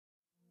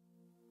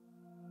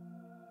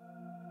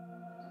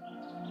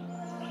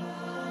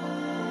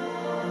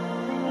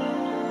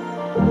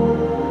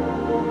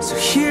So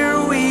here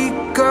we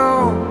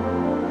go,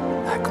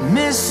 like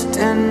mist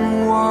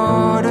and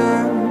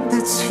water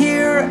that's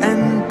here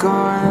and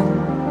gone.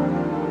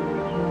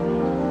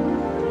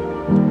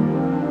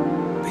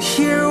 But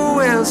here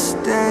we'll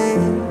stay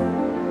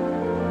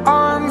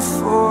on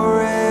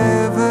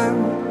forever,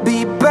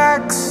 be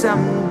back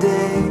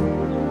someday.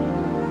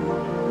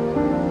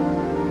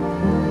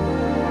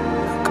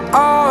 Look,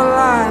 all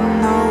I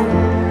know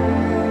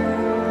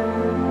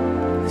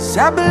is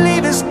I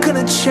believe it's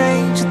gonna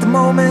change at the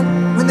moment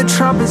when the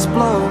trumpets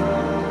blow.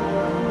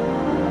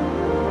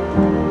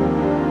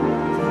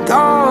 And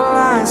all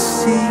I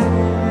see,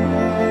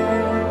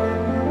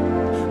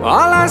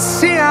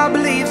 I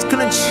believe is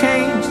gonna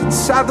change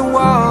inside the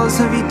walls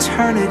of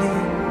eternity.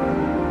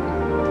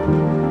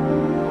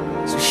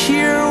 So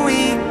here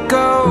we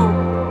go,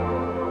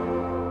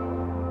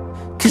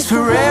 'cause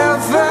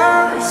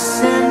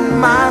forever's in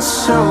my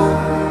soul,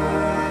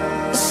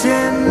 it's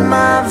in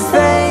my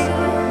veins.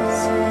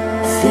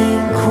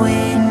 Think we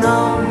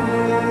know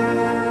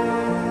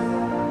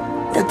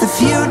that the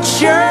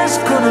future's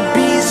gonna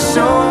be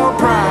so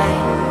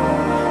bright.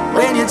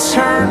 When you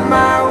turn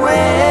my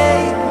way,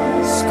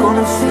 it's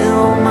gonna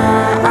fill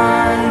my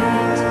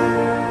eyes.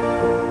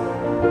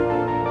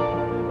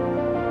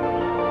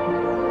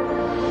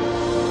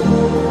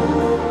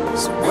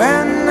 So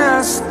when I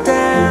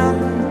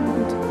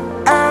stand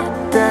at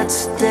that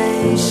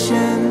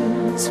station,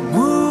 it's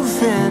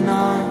moving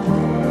on,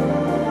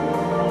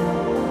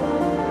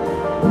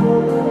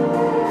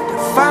 to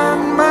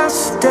find my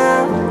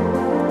step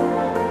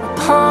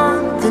upon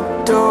the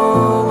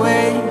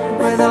doorway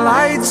where the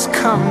lights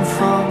come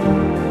from.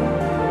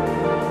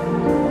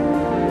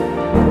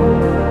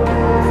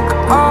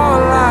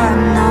 All I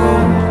know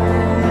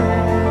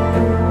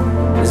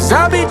is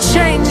I'll be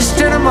changed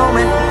in a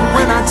moment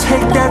when I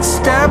take that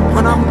step,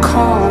 when I'm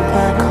called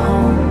back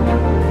home.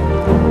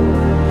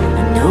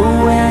 And no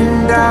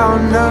end I'll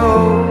know,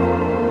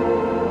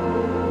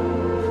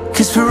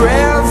 'cause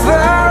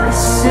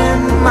forever's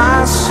in my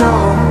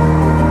soul,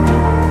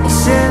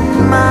 it's in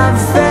my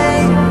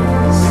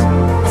veins.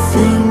 I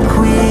think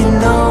we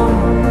know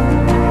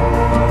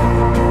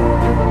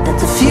that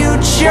the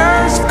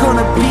future's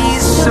gonna be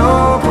so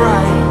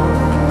bright.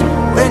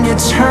 When you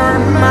turn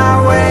my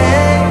way,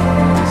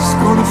 it's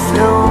gonna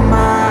fill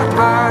my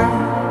eyes.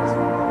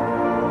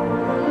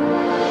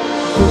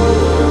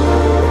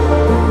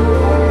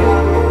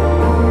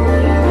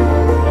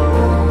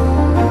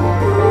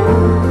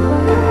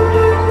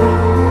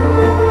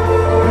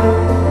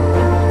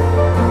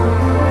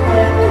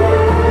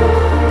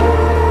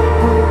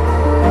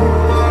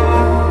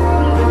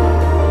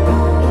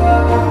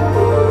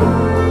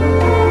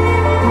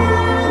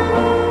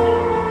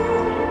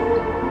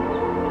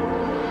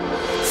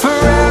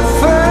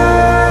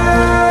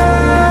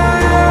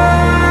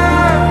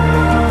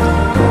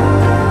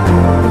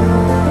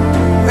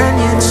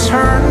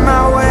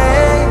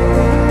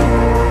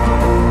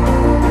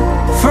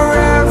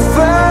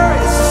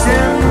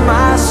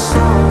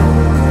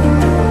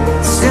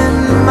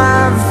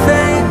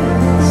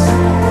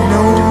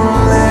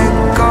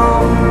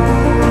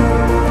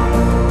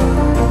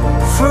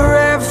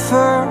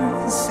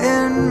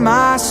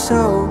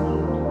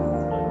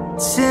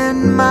 It's in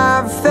my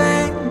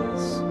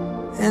veins,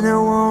 and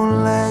it won't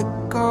let